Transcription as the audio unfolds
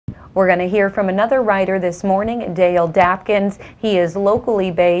We're going to hear from another writer this morning, Dale Dapkins. He is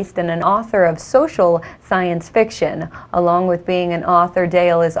locally based and an author of social science fiction. Along with being an author,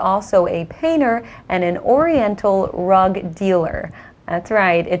 Dale is also a painter and an Oriental rug dealer. That's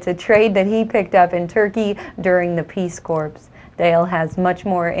right, it's a trade that he picked up in Turkey during the Peace Corps. Dale has much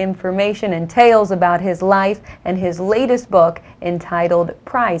more information and tales about his life and his latest book entitled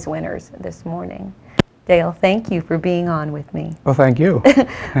Prize Winners this morning. Dale, thank you for being on with me. Well, thank you.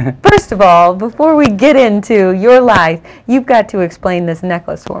 First of all, before we get into your life, you've got to explain this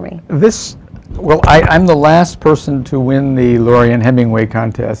necklace for me. I'm the last person to win the Laurie and Hemingway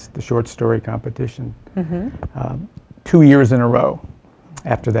contest, the short story competition, 2 years in a row.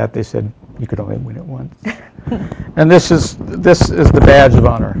 After that, they said you could only win it once. And this is the badge of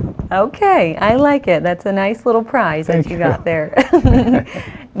honor. Okay, I like it. That's a nice little prize that you got there.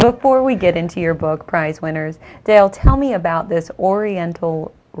 Before we get into your book, Prize Winners, Dale, tell me about this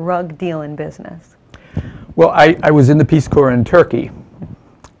Oriental rug dealing business. Well, I was in the Peace Corps in Turkey,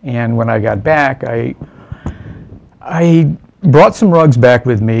 and when I got back, I brought some rugs back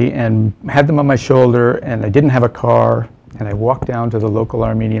with me and had them on my shoulder, and I didn't have a car, and I walked down to the local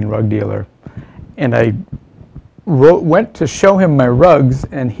Armenian rug dealer, and I went to show him my rugs,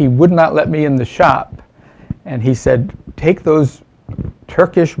 and he would not let me in the shop, and he said, take those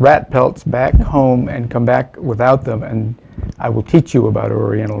Turkish rat pelts back home and come back without them, and I will teach you about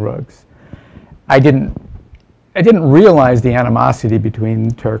Oriental rugs. I didn't realize the animosity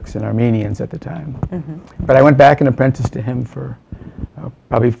between Turks and Armenians at the time. But I went back and apprenticed to him for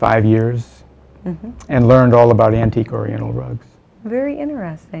probably 5 years and learned all about antique Oriental rugs. Very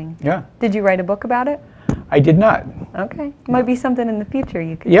interesting. Yeah. Did you write a book about it? I did not. Okay. Might be something in the future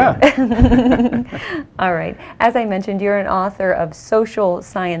you could do. All right. As I mentioned, you're an author of social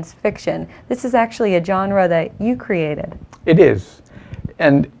science fiction. This is actually a genre that you created. It is.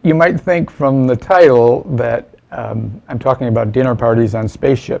 And you might think from the title that I'm talking about dinner parties on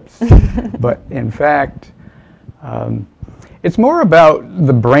spaceships. But in fact, it's more about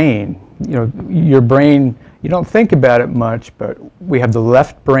the brain. You know, your brain, you don't think about it much, but we have the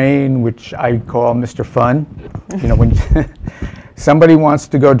left brain, which I call Mr. Fun. You know, when somebody wants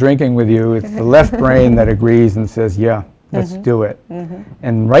to go drinking with you, it's the left brain that agrees and says, yeah, let's do it.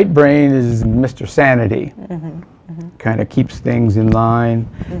 And right brain is Mr. Sanity. Kind of keeps things in line.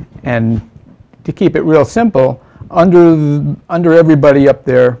 And to keep it real simple, under everybody up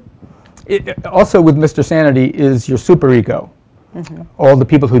there, also with Mr. Sanity is your superego. All the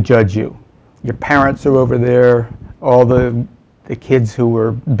people who judge you. Your parents are over there, all the kids who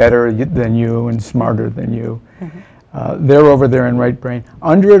were better than you and smarter than you. They're over there in right brain.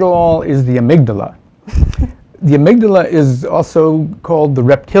 Under it all is the amygdala. The amygdala is also called the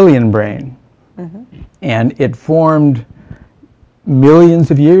reptilian brain. And it formed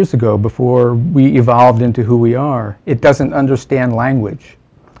millions of years ago before we evolved into who we are. It doesn't understand language.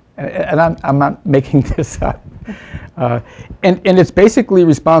 And I'm not making this up. And it's basically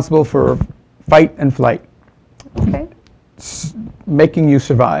responsible for fight and flight, making you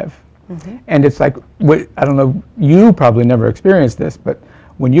survive. And it's like, I don't know, you probably never experienced this, but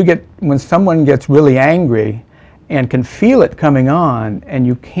when someone gets really angry and can feel it coming on and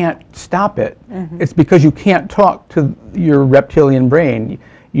you can't stop it, it's because you can't talk to your reptilian brain.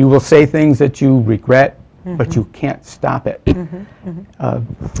 You will say things that you regret, but you can't stop it.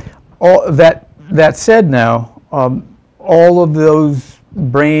 All that said now, all of those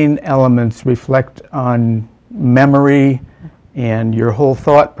brain elements reflect on memory and your whole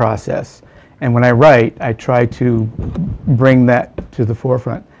thought process. And when I write, I try to bring that to the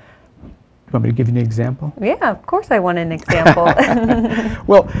forefront. You want me to give you an example? Yeah, of course I want an example.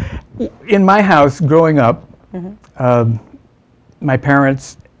 Well, in my house growing up, my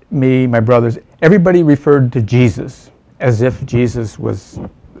parents, me, my brothers, everybody referred to Jesus as if Jesus was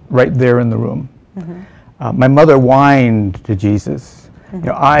right there in the room. My mother whined to Jesus. You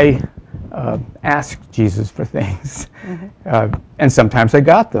know, I asked Jesus for things, and sometimes I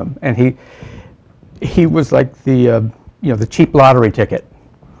got them. And he was like the the cheap lottery ticket.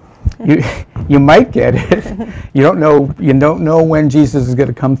 You might get it. You don't know when Jesus is going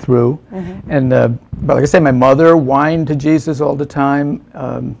to come through. And but like I said, my mother whined to Jesus all the time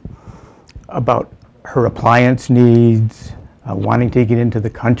about her appliance needs, wanting to get into the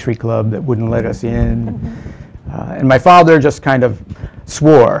country club that wouldn't let us in. And my father just kind of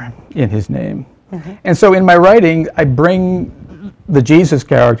swore in his name. And so in my writing, I bring the Jesus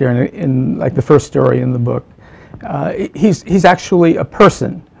character in like the first story in the book. He's actually a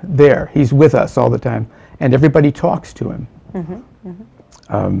person there. He's with us all the time, and everybody talks to him.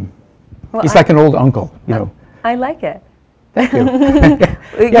 Well, he's like an old uncle, you know. I like it. Thank you.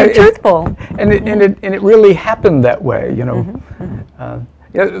 You're truthful. And it really happened that way, you know.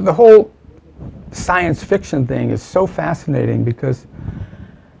 The whole science fiction thing is so fascinating because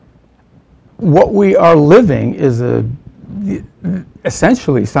what we are living is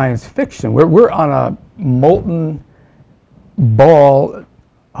essentially science fiction. We're on a molten ball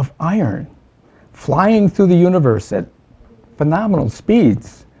of iron, flying through the universe at phenomenal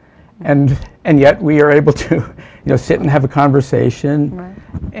speeds, and yet we are able to, sit and have a conversation, right,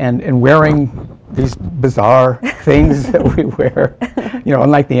 and wearing these bizarre things that we wear.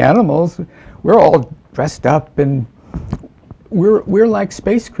 Unlike the animals, we're all dressed up and we're like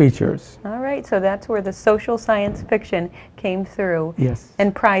space creatures. All right, so that's where the social science fiction came through. Yes.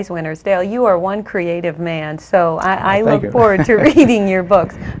 And prize winners. Dale, you are one creative man, so I Thank look you. forward to reading your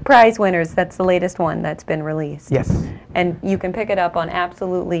books. Prize winners, that's the latest one that's been released. Yes. And you can pick it up on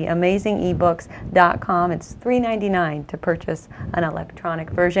absolutelyamezingebooks.com. It's $3.99 to purchase an electronic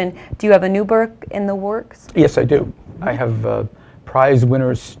version. Do you have a new book in the works? Yes, I do. I have Prize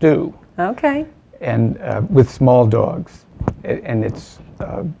Winners Stew. Okay. And with small dogs. And it's,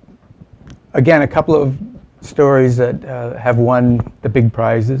 again, a couple of stories that have won the big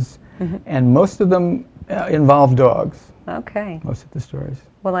prizes, and most of them involve dogs. Okay. Most of the stories.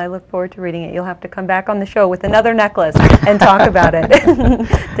 Well, I look forward to reading it. You'll have to come back on the show with another necklace and talk about it.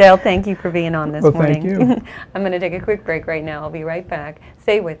 Dale, thank you for being on this morning. Thank you. I'm going to take a quick break right now. I'll be right back.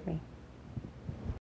 Stay with me.